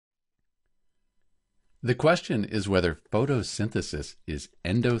The question is whether photosynthesis is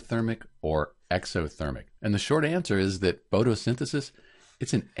endothermic or exothermic. And the short answer is that photosynthesis,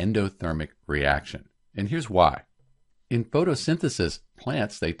 it's an endothermic reaction. And here's why. In photosynthesis,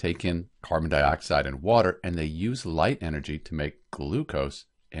 plants, they take in carbon dioxide and water, and they use light energy to make glucose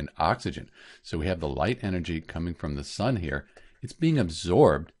and oxygen. So we have the light energy coming from the sun here. It's being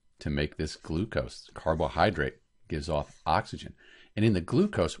absorbed to make this glucose. Carbohydrate gives off oxygen. And in the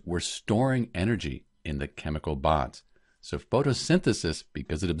glucose, we're storing energy in the chemical bonds. So photosynthesis,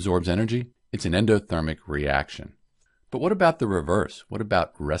 because it absorbs energy, it's an endothermic reaction. But what about the reverse? What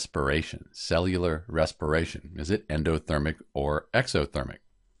about respiration, cellular respiration? Is it endothermic or exothermic?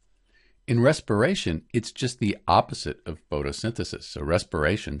 In respiration, it's just the opposite of photosynthesis. So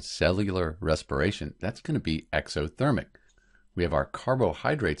respiration, cellular respiration, that's going to be exothermic. We have our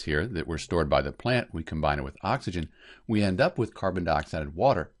carbohydrates here that were stored by the plant. We combine it with oxygen. We end up with carbon dioxide and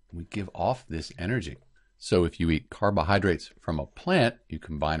water. We give off this energy. So if you eat carbohydrates from a plant, you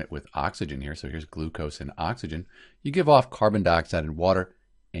combine it with oxygen here. So here's glucose and oxygen. You give off carbon dioxide and water,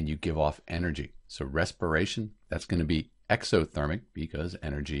 and you give off energy. So respiration, that's going to be exothermic because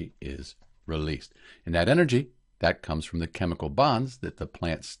energy is released. And that energy, that comes from the chemical bonds that the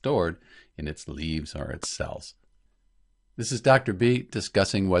plant stored in its leaves or its cells. This is Dr. B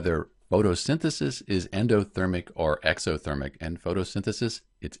discussing whether photosynthesis is endothermic or exothermic. And photosynthesis,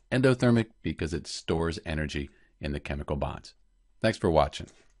 it's endothermic because it stores energy in the chemical bonds. Thanks for watching.